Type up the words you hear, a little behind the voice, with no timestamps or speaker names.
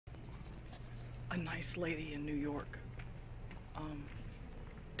A nice lady in New York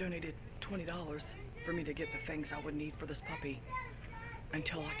donated $20 for me to get the things I would need for this puppy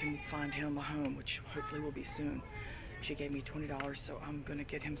until I can find him a home, which hopefully will be soon. She gave me $20, so I'm gonna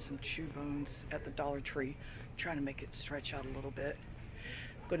get him some chew bones at the Dollar Tree, trying to make it stretch out a little bit.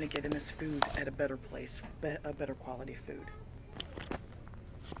 I'm gonna get him his food at a better place, a better quality food.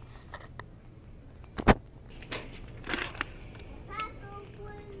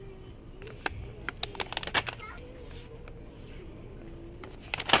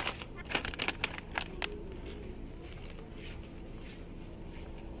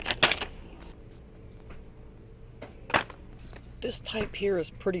 This type here is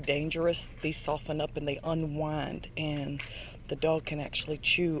pretty dangerous. These soften up and they unwind, and the dog can actually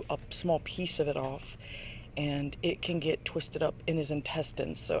chew a small piece of it off, and it can get twisted up in his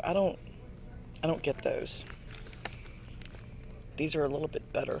intestines. So I don't get those. These are a little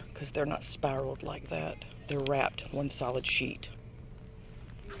bit better because they're not spiraled like that. They're wrapped one solid sheet.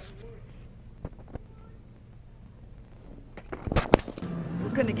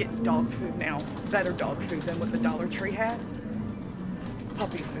 We're gonna get dog food now. Better dog food than what the Dollar Tree had.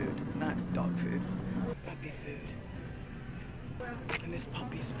 Puppy food, not dog food. Puppy food. And this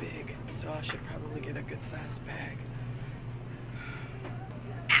puppy's big, so I should probably get a good sized bag.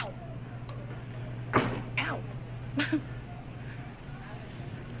 Ow! Ow! Can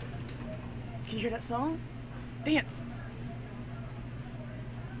you hear that song? Dance!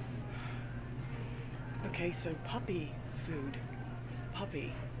 Okay, so puppy food.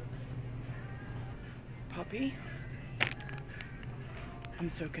 Puppy. Puppy? I'm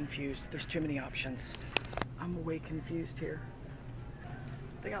so confused. There's too many options. I'm way confused here.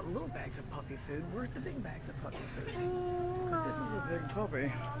 They got little bags of puppy food. Where's the big bags of puppy food? Because this is a big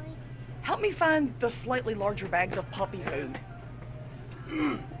puppy. Help me find the slightly larger bags of puppy food.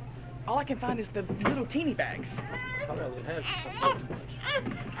 All I can find is the little teeny bags.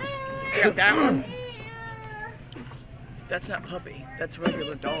 Yeah, that one. That's not puppy. That's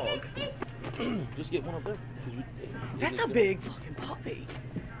regular dog. Just get one up there. That's a big fucking puppy.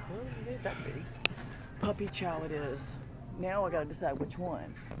 Well, it ain't that big. Puppy chow it is. Now I gotta decide which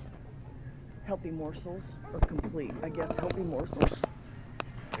one. Healthy morsels or complete? I guess healthy morsels.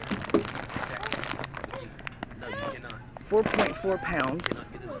 No, you cannot. 4.4 pounds.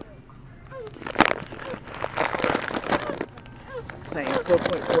 Same,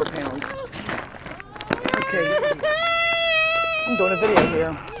 4.4 pounds. Okay. I'm doing a video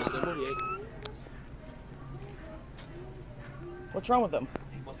here. What's wrong with them?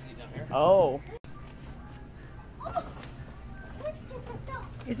 Oh.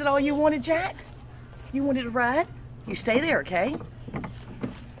 Is it all you wanted, Jack? You wanted to ride? You stay there, okay?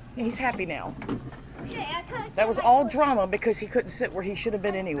 Yeah, he's happy now. That was all drama because he couldn't sit where he should have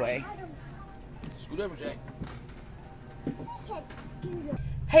been anyway. Scoot over, Jack.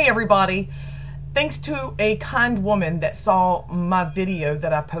 Hey everybody. Thanks to a kind woman that saw my video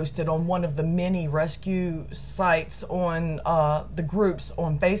that I posted on one of the many rescue sites on the groups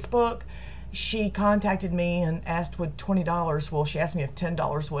on Facebook. She contacted me and asked would $20, well, she asked me if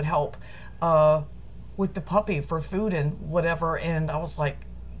 $10 would help with the puppy for food and whatever, and I was like,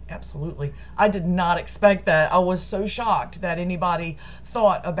 absolutely. I did not expect that. I was so shocked that anybody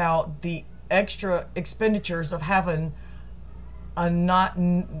thought about the extra expenditures of having a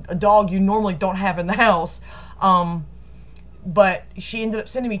dog you normally don't have in the house. But she ended up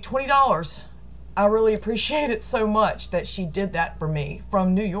sending me $20. I really appreciate it so much that she did that for me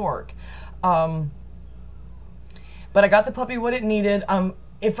from New York. But I got the puppy what it needed.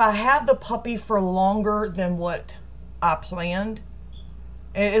 If I have the puppy for longer than what I planned,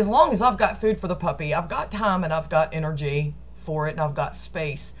 as long as I've got food for the puppy, I've got time and I've got energy for it and I've got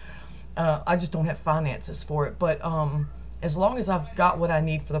space. I just don't have finances for it. But as long as I've got what I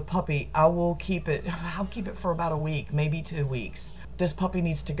need for the puppy, I will keep it. I'll keep it for about a week, maybe 2 weeks. This puppy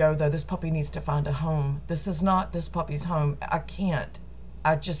needs to go though. This puppy needs to find a home. This is not this puppy's home. I can't.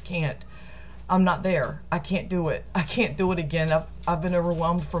 I just can't. I'm not there. I can't do it. I can't do it again. I've been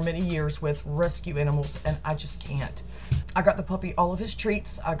overwhelmed for many years with rescue animals and I just can't. I got the puppy all of his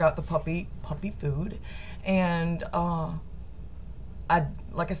treats. I got the puppy food, and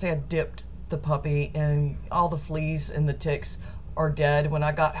like I say, I dipped the puppy and all the fleas and the ticks are dead. When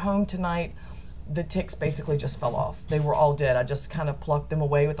I got home tonight, the ticks basically just fell off. They were all dead. I just kind of plucked them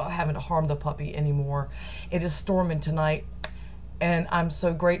away without having to harm the puppy anymore. It is storming tonight, and I'm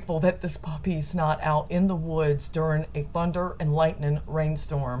so grateful that this puppy's not out in the woods during a thunder and lightning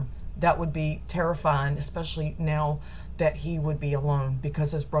rainstorm. That would be terrifying, especially now that he would be alone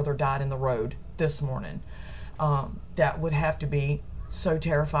because his brother died in the road this morning. That would have to be so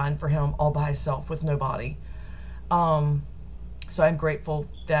terrifying for him all by himself with nobody. So I'm grateful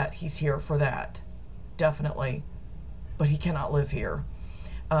that he's here for that, definitely. But he cannot live here.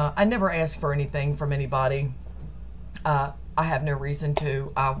 I never ask for anything from anybody. I have no reason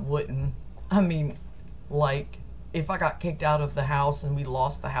to. I wouldn't. I mean, like, if I got kicked out of the house and we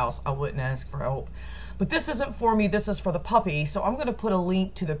lost the house, I wouldn't ask for help. But this isn't for me, this is for the puppy. So I'm going to put a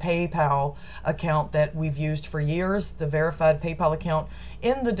link to the PayPal account that we've used for years, the verified PayPal account,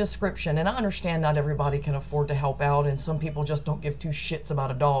 in the description. And I understand not everybody can afford to help out, and some people just don't give two shits about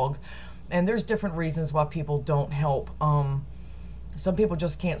a dog. And there's different reasons why people don't help. Some people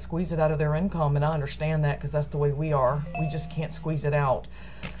just can't squeeze it out of their income, and I understand that because that's the way we are. We just can't squeeze it out.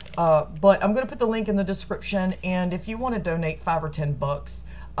 But I'm going to put the link in the description, and if you want to donate $5 or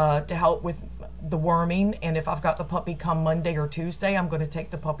 $10 to help with the worming, and if I've got the puppy come Monday or Tuesday, I'm going to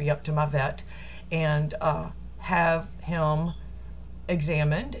take the puppy up to my vet and have him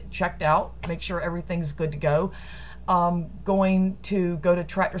examined, checked out, make sure everything's good to go. I'm going to go to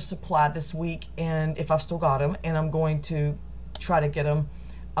Tractor Supply this week, and if I've still got him, and I'm going to try to get him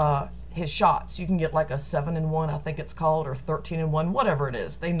his shots. You can get like a 7-in-1, I think it's called, or 13-in-1, whatever it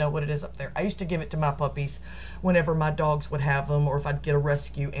is. They know what it is up there. I used to give it to my puppies whenever my dogs would have them, or if I'd get a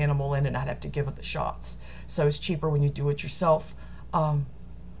rescue animal in and I'd have to give it the shots. So it's cheaper when you do it yourself.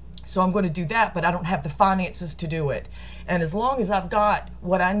 So I'm going to do that, but I don't have the finances to do it. And as long as I've got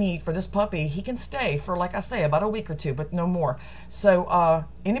what I need for this puppy, he can stay for, like I say, about a week or two, but no more. So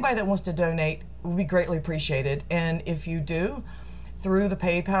anybody that wants to donate would be greatly appreciated. And if you do, through the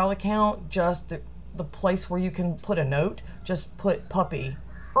PayPal account, just the place where you can put a note, just put puppy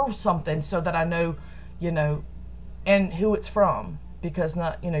or something so that I know, you know, and who it's from, because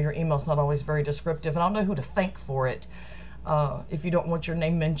not, you know, your email's not always very descriptive, and I'll know who to thank for it. If you don't want your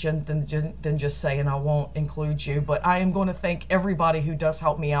name mentioned, then just say, and I won't include you. But I am going to thank everybody who does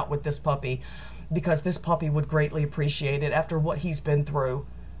help me out with this puppy, because this puppy would greatly appreciate it after what he's been through.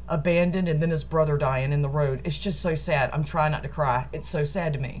 Abandoned, and then his brother dying in the road. It's just so sad. I'm trying not to cry. It's so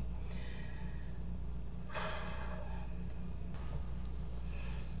sad to me.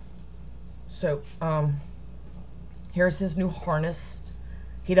 So, here's his new harness.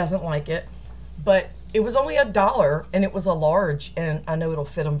 He doesn't like it, but it was only $1, and it was a large, and I know it'll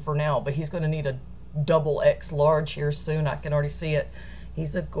fit him for now, but he's going to need a double X large here soon. I can already see it.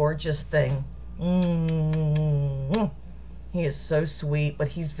 He's a gorgeous thing. He is so sweet, but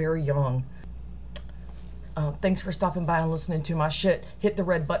he's very young. Thanks for stopping by and listening to my shit. Hit the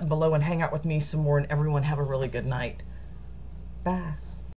red button below and hang out with me some more, and everyone have a really good night. Bye.